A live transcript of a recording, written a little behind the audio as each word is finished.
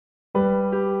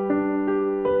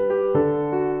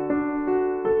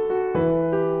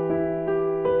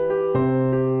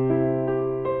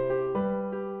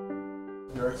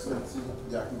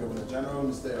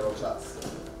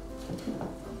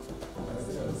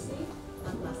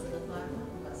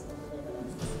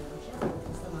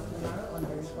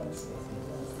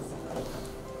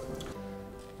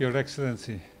Your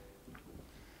Excellency,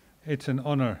 it's an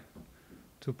honor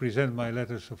to present my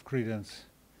letters of credence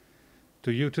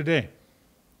to you today.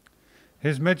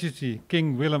 His Majesty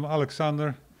King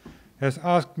Willem-Alexander has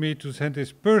asked me to send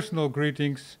his personal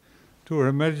greetings to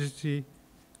Her Majesty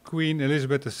Queen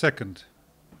Elizabeth II.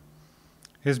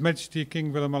 His Majesty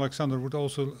King Willem-Alexander would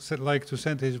also like to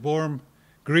send his warm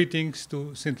greetings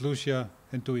to St. Lucia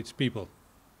and to its people.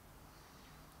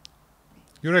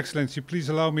 Your Excellency, please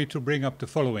allow me to bring up the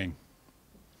following.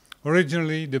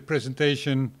 Originally, the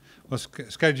presentation was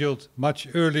scheduled much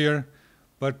earlier,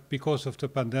 but because of the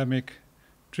pandemic,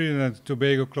 Trinidad and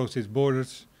Tobago closed its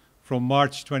borders from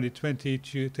March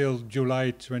 2020 till July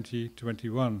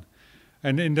 2021.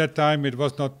 And in that time, it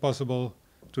was not possible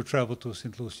to travel to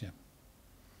St. Lucia.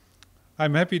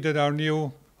 I'm happy that our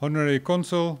new Honorary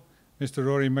Consul, Mr.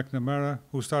 Rory McNamara,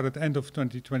 who started end of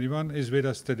 2021, is with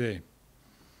us today.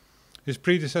 His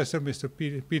predecessor, Mr.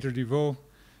 Peter DeVoe,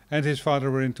 and his father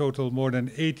were in total more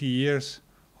than 80 years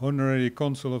Honorary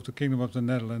Consul of the Kingdom of the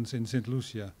Netherlands in St.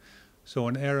 Lucia. So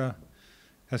an era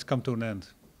has come to an end.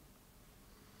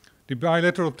 The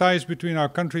bilateral ties between our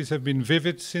countries have been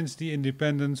vivid since the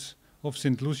independence of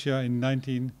St. Lucia in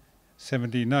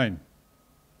 1979.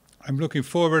 I'm looking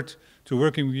forward to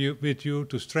working with you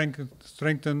to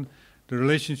strengthen the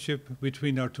relationship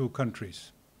between our two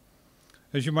countries.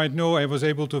 As you might know, I was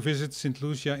able to visit St.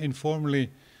 Lucia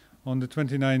informally on the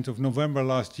 29th of November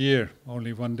last year,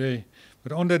 only one day.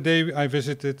 But on that day, I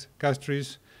visited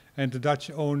Castries and the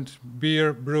Dutch-owned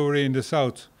beer brewery in the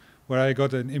south, where I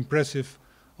got an impressive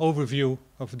overview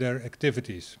of their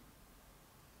activities.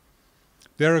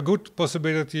 There are good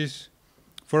possibilities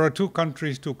for our two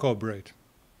countries to cooperate.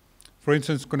 For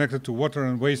instance, connected to water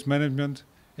and waste management,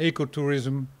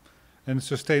 ecotourism, and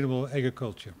sustainable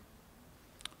agriculture.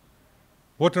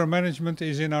 Water management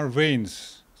is in our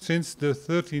veins since the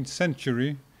 13th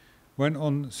century, when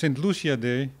on St. Lucia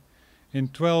Day in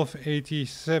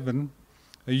 1287,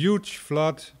 a huge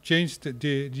flood changed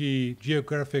the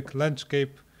geographic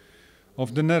landscape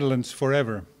of the Netherlands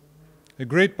forever. A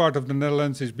great part of the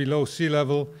Netherlands is below sea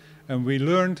level, and we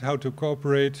learned how to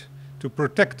cooperate to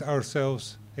protect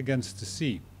ourselves against the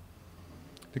sea.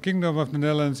 The Kingdom of the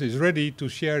Netherlands is ready to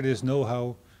share this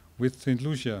know-how with St.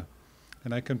 Lucia,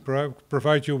 and I can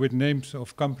provide you with names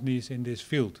of companies in this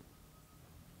field.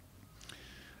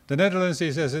 The Netherlands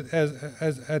is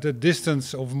at a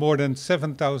distance of more than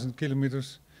 7,000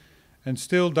 kilometers, and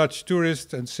still Dutch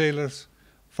tourists and sailors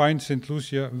find St.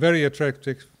 Lucia very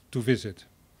attractive to visit.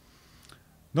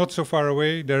 Not so far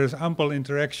away, there is ample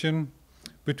interaction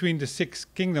between the 6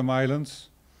 Kingdom Islands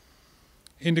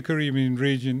in the Caribbean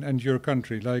region and your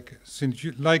country. Like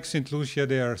St. Lucia,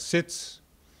 there are SIDS,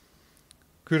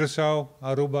 Curaçao,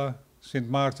 Aruba, Sint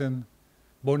Maarten,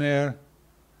 Bonaire,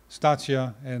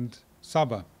 Statia, and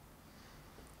Saba.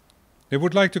 They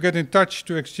would like to get in touch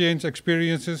to exchange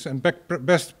experiences and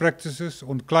best practices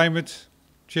on climate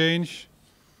change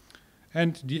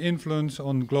and the influence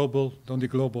on the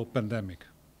global pandemic,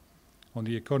 on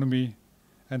the economy,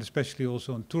 and especially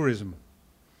also on tourism.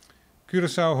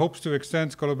 Curaçao hopes to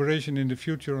extend collaboration in the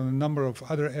future on a number of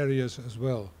other areas as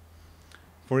well.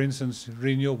 For instance,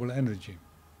 renewable energy.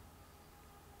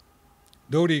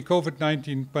 Though the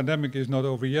COVID-19 pandemic is not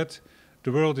over yet,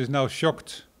 the world is now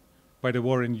shocked by the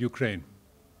war in Ukraine.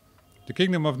 The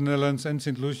Kingdom of the Netherlands and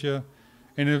St. Lucia,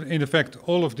 in effect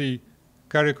all of the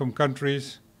CARICOM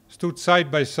countries, stood side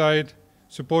by side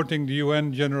supporting the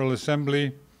UN General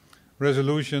Assembly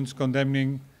resolutions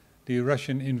condemning the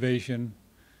Russian invasion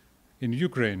in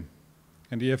Ukraine.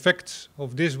 And the effects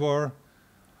of this war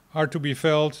are to be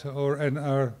felt and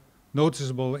are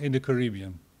noticeable in the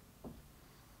Caribbean.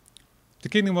 The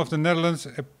Kingdom of the Netherlands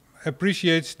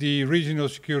appreciates the regional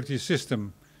security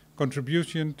system,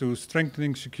 contribution to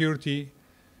strengthening security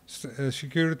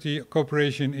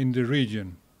cooperation in the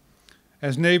region.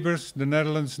 As neighbors, the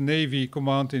Netherlands Navy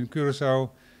Command in Curaçao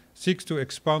seeks to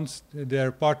expand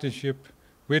their partnership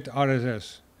with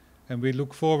RSS, and we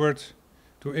look forward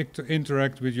to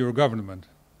interact with your government.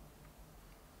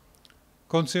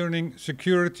 Concerning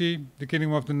security, the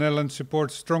Kingdom of the Netherlands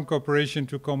supports strong cooperation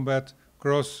to combat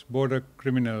cross-border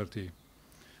criminality.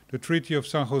 The Treaty of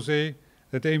San Jose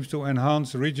that aims to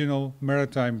enhance regional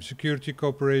maritime security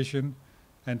cooperation,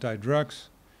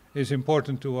 anti-drugs, is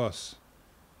important to us.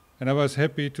 And I was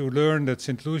happy to learn that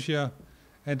St. Lucia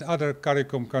and other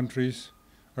CARICOM countries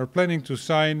are planning to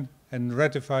sign and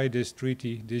ratify this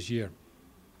treaty this year.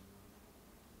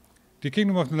 The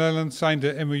Kingdom of the Netherlands signed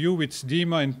a MOU with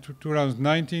SDIMA in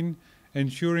 2019,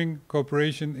 ensuring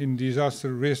cooperation in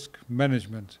disaster risk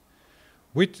management.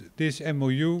 With this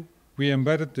MOU, we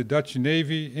embedded the Dutch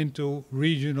Navy into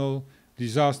regional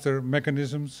disaster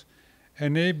mechanisms,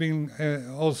 enabling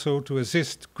also to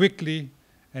assist quickly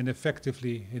and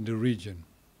effectively in the region.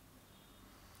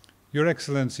 Your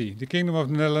Excellency, the Kingdom of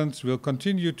the Netherlands will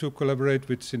continue to collaborate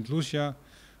with St. Lucia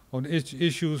on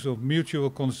issues of mutual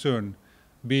concern,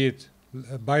 be it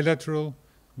bilateral,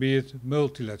 be it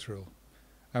multilateral.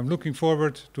 I'm looking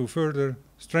forward to further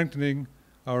strengthening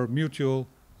our mutual,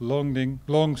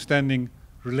 long-standing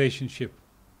relationship.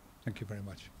 Thank you very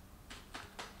much.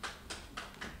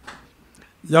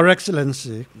 Your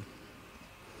Excellency,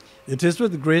 it is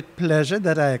with great pleasure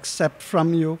that I accept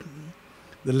from you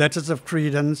the letters of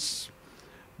credence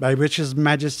by which His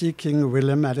Majesty King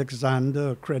Willem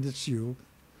Alexander accredits you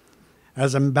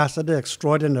as Ambassador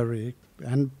Extraordinary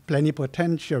and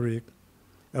Plenipotentiary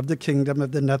of the Kingdom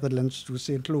of the Netherlands to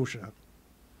St. Lucia.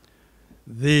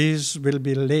 These will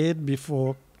be laid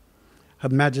before Her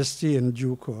Majesty in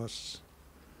due course,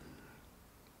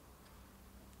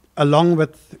 along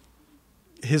with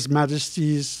His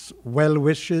Majesty's well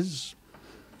wishes,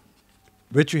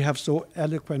 which we have so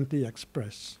eloquently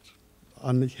expressed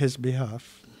on his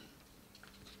behalf.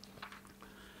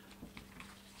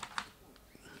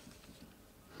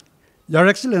 Your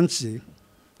Excellency,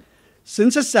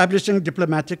 since establishing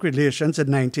diplomatic relations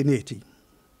in 1980,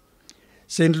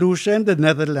 St. Lucia and the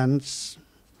Netherlands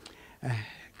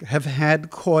have had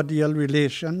cordial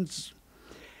relations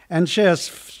and share a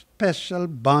special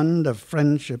bond of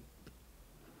friendship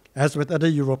as with other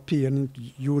European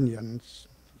unions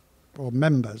or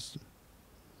members.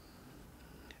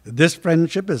 This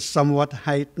friendship is somewhat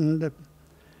heightened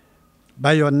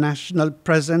by your national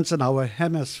presence in our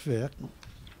hemisphere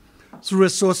through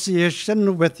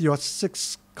association with your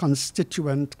 6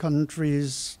 constituent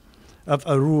countries of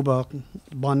Aruba,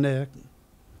 Bonaire,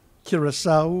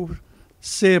 Curacao,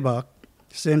 Saba,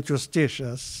 St.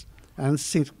 Eustatius, and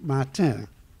St. Martin,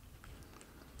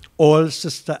 all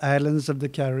sister islands of the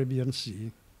Caribbean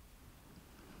Sea.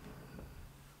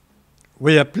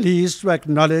 We are pleased to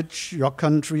acknowledge your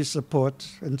country's support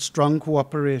and strong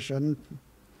cooperation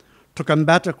to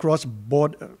combat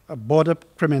border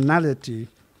criminality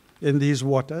in these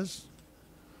waters,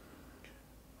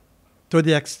 to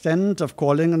the extent of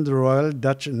calling on the Royal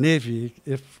Dutch Navy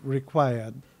if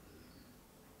required.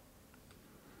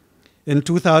 In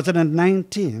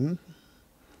 2019,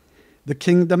 the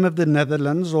Kingdom of the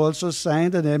Netherlands also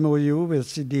signed an MOU with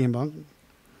CDIMA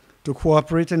to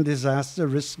cooperate in disaster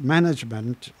risk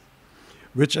management,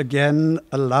 which again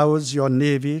allows your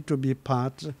Navy to be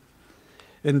part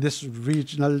in this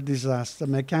regional disaster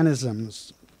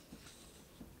mechanisms.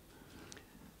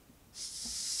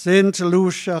 St.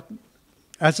 Lucia,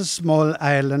 as a small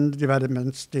island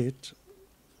development state,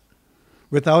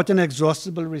 without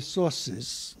inexhaustible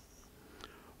resources,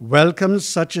 welcomes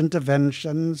such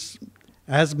interventions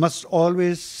as we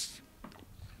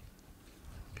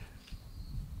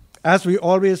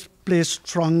always place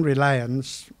strong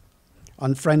reliance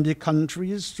on friendly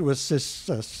countries to assist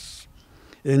us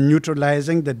in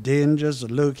neutralizing the dangers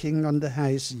lurking on the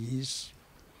high seas,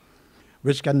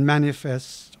 which can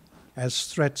manifest as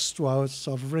threats to our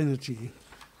sovereignty.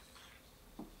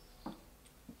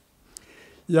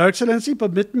 Your Excellency,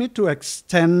 permit me to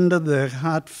extend the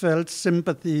heartfelt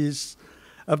sympathies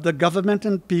of the government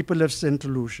and people of St.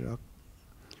 Lucia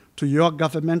to your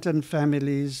government and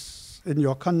families in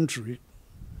your country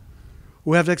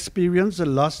who have experienced the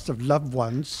loss of loved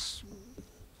ones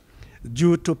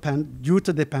due to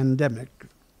the pandemic.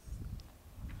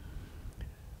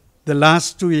 The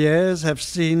last 2 years have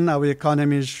seen our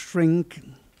economies shrink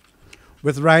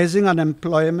with rising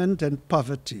unemployment and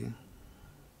poverty.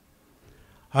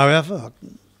 However,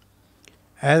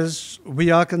 as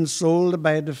we are consoled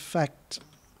by the fact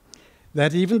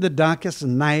that even the darkest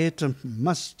night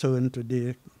must turn to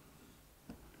day,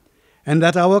 and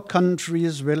that our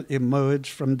countries will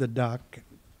emerge from the dark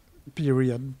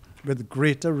period with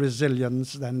greater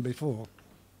resilience than before.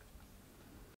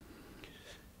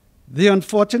 The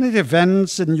unfortunate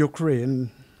events in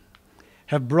Ukraine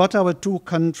have brought our 2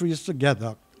 countries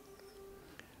together,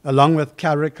 along with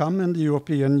CARICOM and the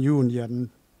European Union,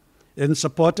 in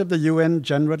support of the UN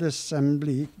General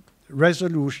Assembly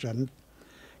resolution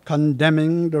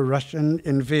condemning the Russian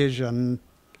invasion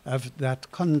of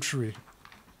that country.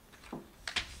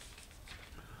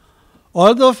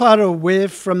 Although far away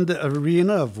from the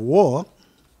arena of war,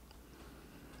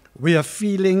 we are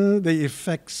feeling the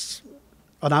effects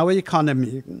on our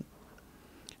economy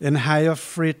in higher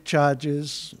freight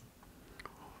charges,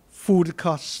 food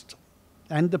cost,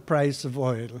 and the price of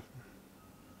oil.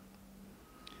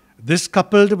 This,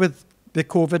 coupled with the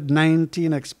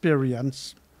COVID-19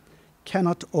 experience,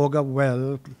 cannot augur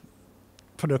well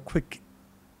for a quick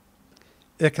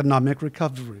economic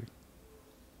recovery.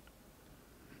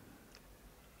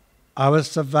 Our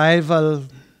survival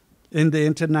in the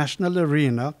international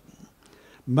arena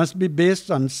must be based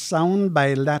on sound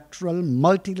bilateral,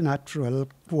 multilateral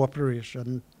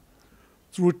cooperation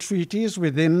through treaties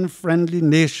within friendly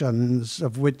nations,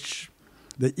 of which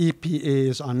the EPA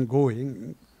is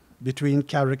ongoing, between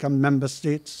CARICOM member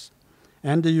states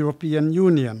and the European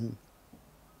Union.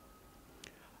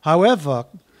 However,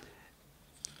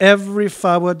 every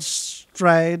forward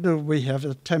stride we have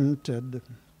attempted,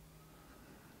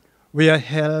 we are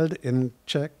held in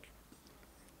check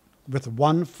with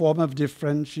one form of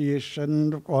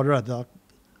differentiation or other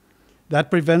that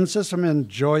prevents us from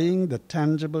enjoying the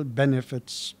tangible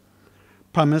benefits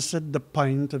promised at the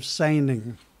point of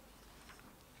signing.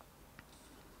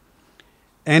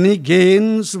 Any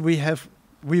gains we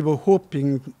were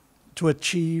hoping to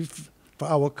achieve for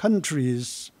our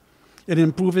countries in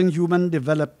improving human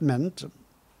development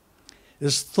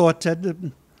is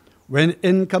thwarted when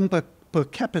income per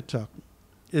capita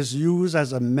is used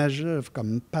as a measure of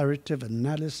comparative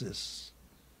analysis.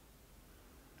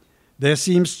 There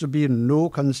seems to be no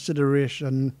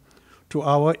consideration to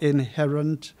our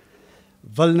inherent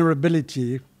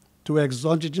vulnerability to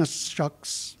exogenous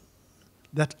shocks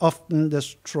that often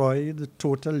destroy the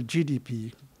total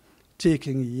GDP,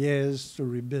 taking years to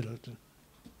rebuild.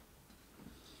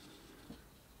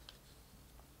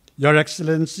 Your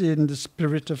Excellency, in the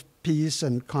spirit of peace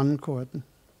and concord,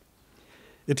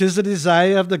 it is the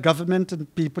desire of the government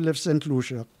and people of St.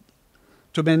 Lucia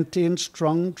to maintain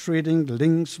strong trading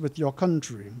links with your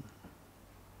country.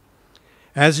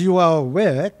 As you are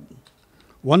aware,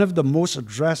 one of the most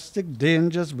drastic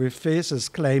dangers we face is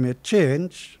climate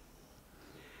change,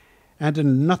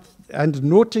 and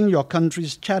noting your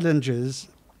country's challenges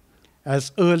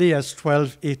as early as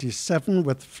 1287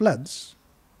 with floods,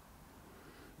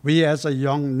 we as a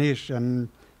young nation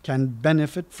can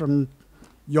benefit from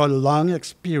your long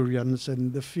experience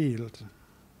in the field.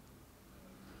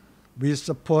 We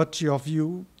support your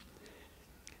view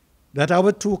that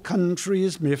our two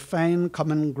countries may find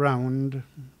common ground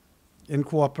in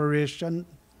cooperation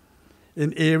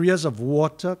in areas of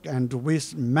water and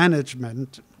waste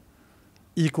management,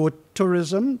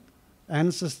 ecotourism,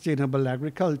 and sustainable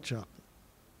agriculture.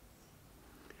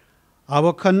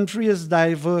 Our country is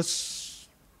diverse.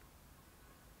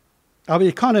 Our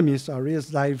economy, is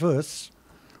diverse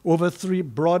over 3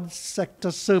 broad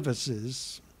sector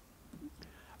services,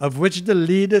 of which the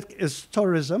lead is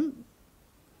tourism,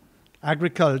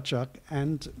 agriculture,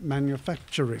 and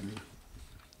manufacturing.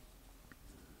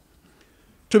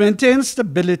 To maintain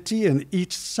stability in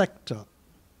each sector,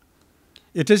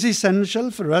 it is essential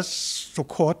for us to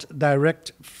court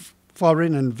direct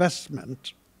foreign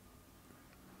investment.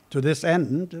 To this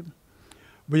end,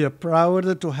 we are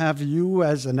proud to have you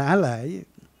as an ally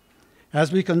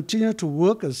as we continue to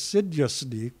work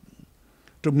assiduously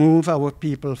to move our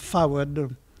people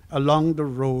forward along the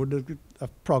road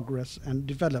of progress and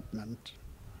development.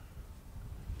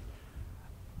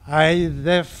 I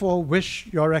therefore wish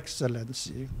Your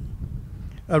Excellency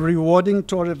a rewarding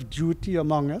tour of duty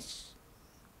among us,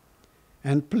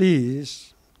 and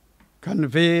please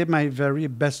convey my very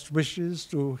best wishes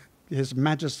to His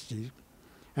Majesty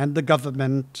and the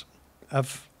government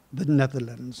of the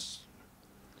Netherlands.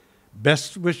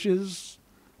 Best wishes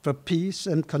for peace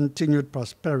and continued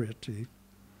prosperity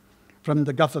from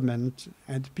the government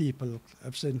and people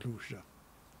of St. Lucia.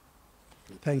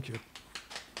 Thank you.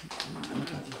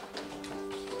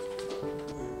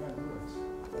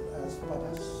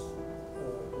 As